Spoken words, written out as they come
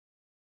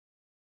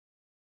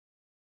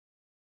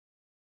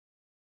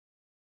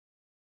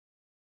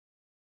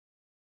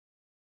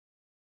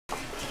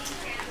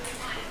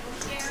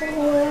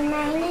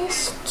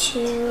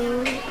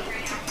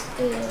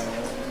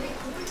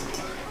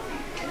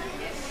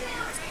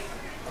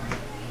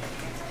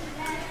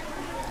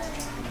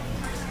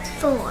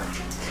4.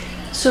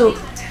 So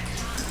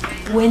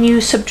when you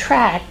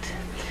subtract,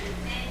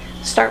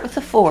 start with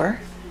the 4,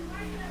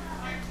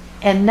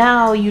 and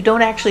now you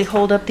don't actually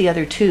hold up the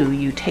other 2,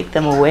 you take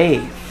them away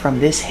from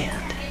this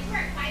hand.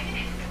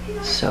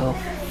 So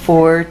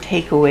 4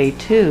 take away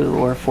 2,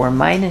 or 4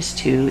 minus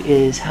 2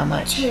 is how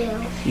much?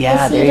 2.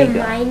 Yeah, there you go. See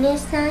the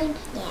minus sign?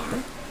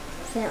 Yeah.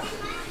 So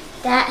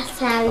that's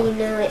how you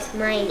know it's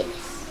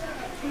minus.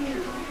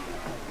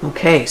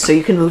 Okay, so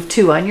you can move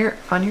 2 on your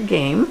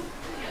game.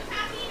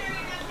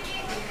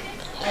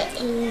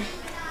 Okay.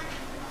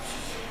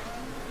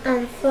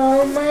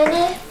 4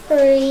 minus 3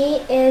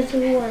 is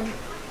 1.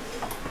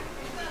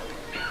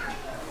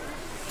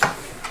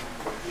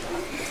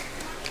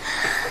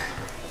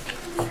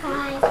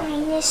 5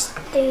 minus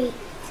 3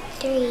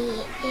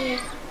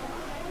 is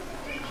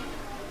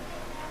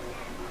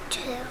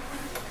 2.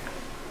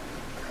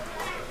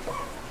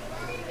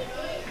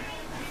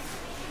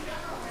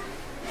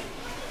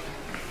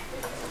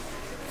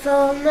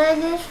 4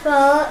 minus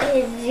 4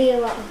 is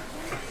 0.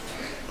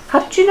 How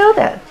did you know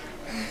that?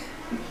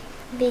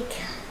 Because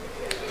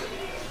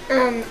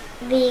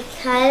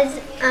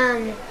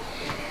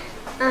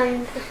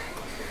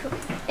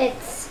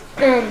it's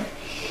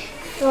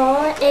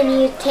 4 and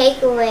you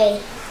take away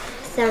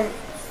some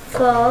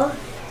 4,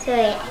 so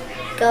it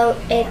goes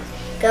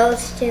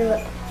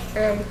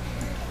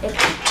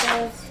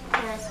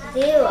past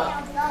 0.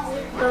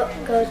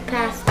 Goes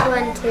past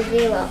 1 to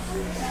 0.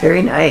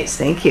 Very nice,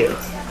 thank you.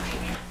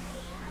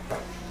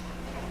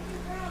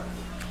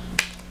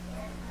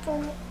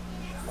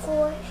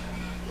 4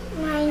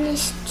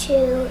 minus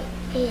 2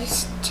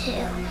 is 2.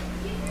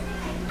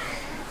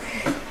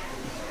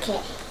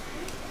 Okay.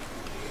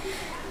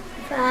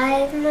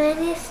 5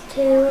 minus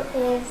 2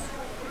 is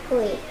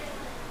 3.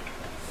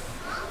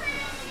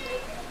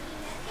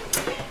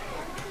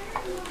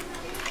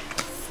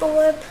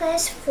 4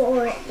 plus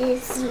 4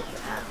 is 0.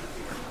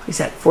 Is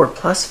that 4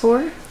 plus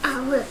 4?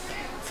 Oh, look.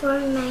 4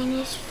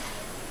 minus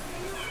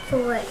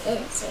 4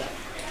 is 0.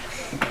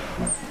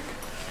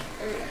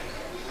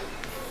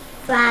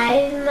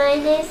 5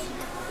 minus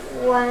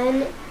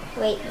 1,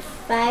 wait,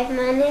 5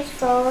 minus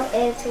 4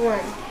 is 1.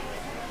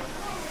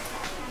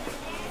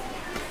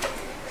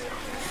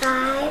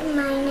 5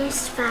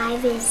 minus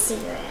 5 is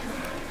 0.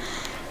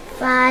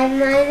 5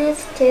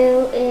 minus 2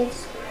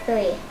 is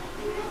 3.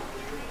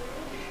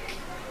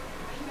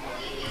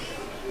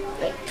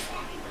 Wait.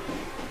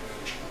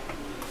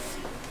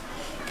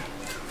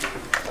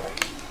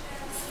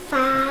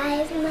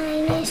 5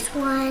 minus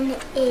 1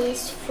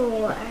 is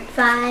 4.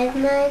 5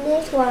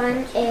 minus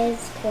 1 is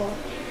 4.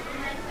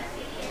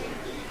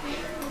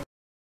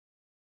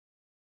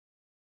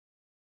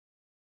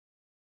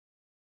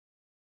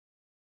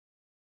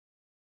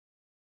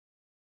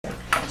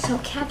 So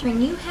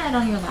Catherine, you had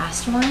on your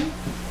last one,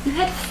 you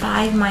had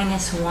 5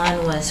 minus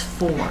 1 was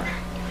 4.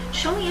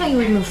 Show me how you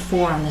would move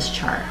 4 on this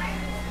chart.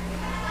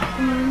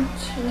 1,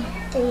 2,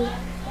 3,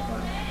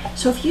 4.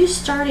 So if you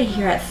started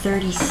here at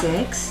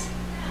 36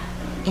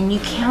 and you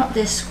count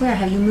this square,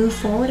 have you moved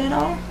forward at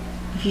all?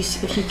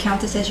 If you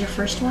count this as your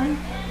first one,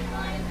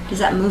 does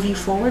that move you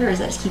forward or does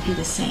that keep you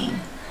the same?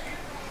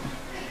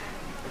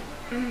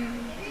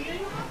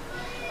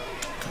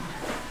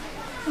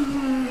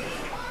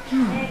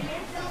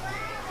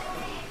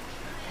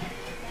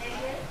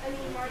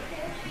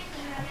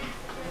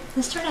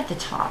 Let's start at the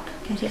top.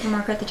 Can I take a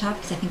marker at the top?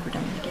 Because I think we're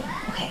done with the game.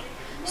 Okay.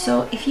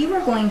 So if you were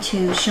going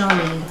to show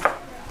me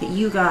that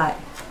you got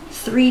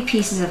 3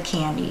 pieces of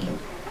candy,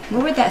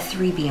 where would that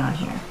 3 be on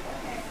here?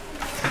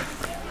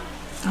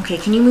 Okay,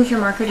 can you move your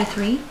marker to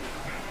 3?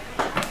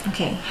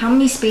 Okay, how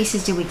many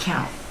spaces did we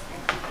count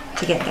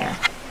to get there?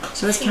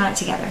 So let's count it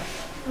together.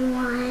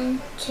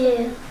 1,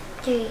 2,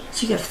 3.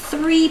 So you have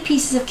 3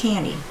 pieces of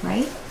candy,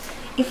 right?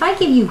 If I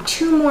give you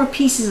 2 more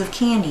pieces of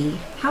candy,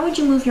 how would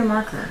you move your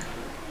marker?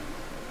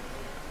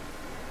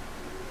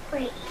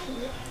 Right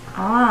here.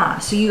 Ah,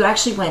 so you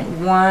actually went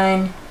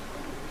 1,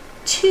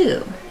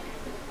 2.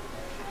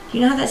 Do you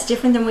know how that's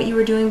different than what you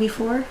were doing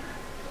before?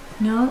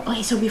 No?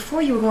 Okay, so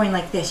before you were going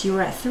like this, you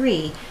were at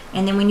 3,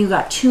 and then when you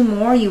got 2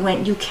 more,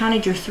 you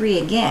counted your 3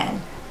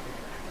 again.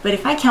 But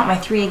if I count my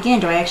 3 again,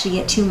 do I actually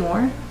get 2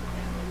 more?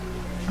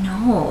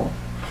 No.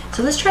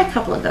 So let's try a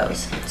couple of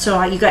those.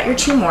 So you got your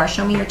 2 more.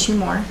 Show me your 2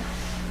 more.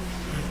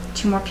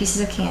 2 more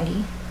pieces of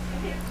candy.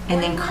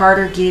 And then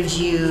Carter gives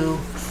you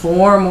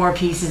 4 more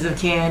pieces of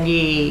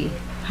candy.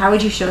 How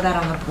would you show that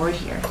on the board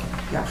here?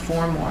 You got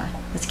 4 more.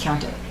 Let's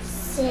count it.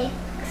 6,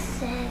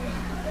 7,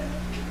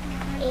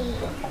 8.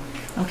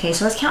 Okay,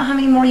 so let's count how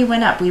many more you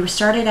went up. We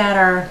started at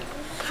our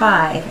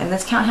 5, and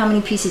let's count how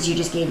many pieces you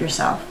just gave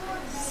yourself.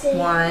 6.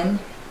 1,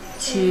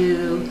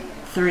 2,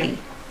 3,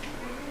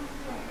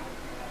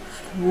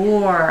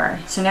 4.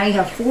 So now you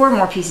have 4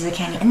 more pieces of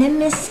candy. And then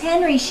Miss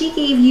Henry, she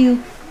gave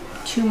you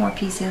 2 more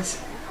pieces.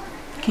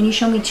 Can you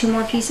show me 2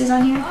 more pieces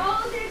on here?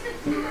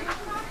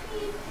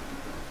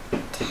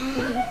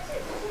 10,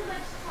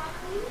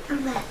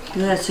 11.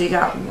 Good, so you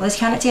got, let's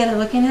count it together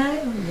looking at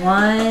it.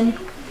 1,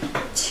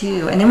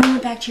 2. And then we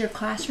went back to your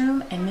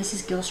classroom and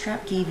Mrs.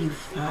 Gilstrap gave you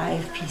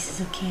 5 pieces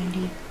of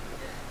candy.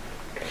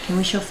 Can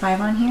we show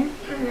 5 on here?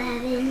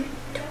 11,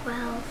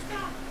 12,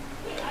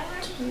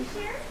 13,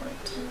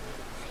 14.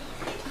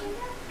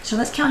 So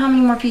let's count how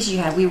many more pieces you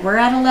had. We were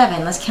at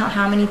 11. Let's count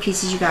how many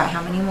pieces you got.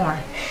 How many more?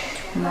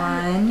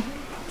 1,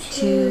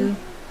 2,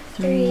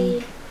 3,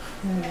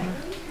 4,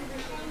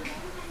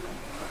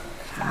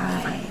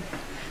 5.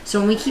 So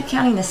when we keep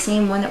counting the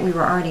same one that we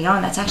were already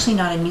on, that's actually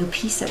not a new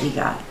piece that we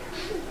got.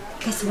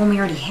 That's the one we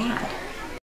already had.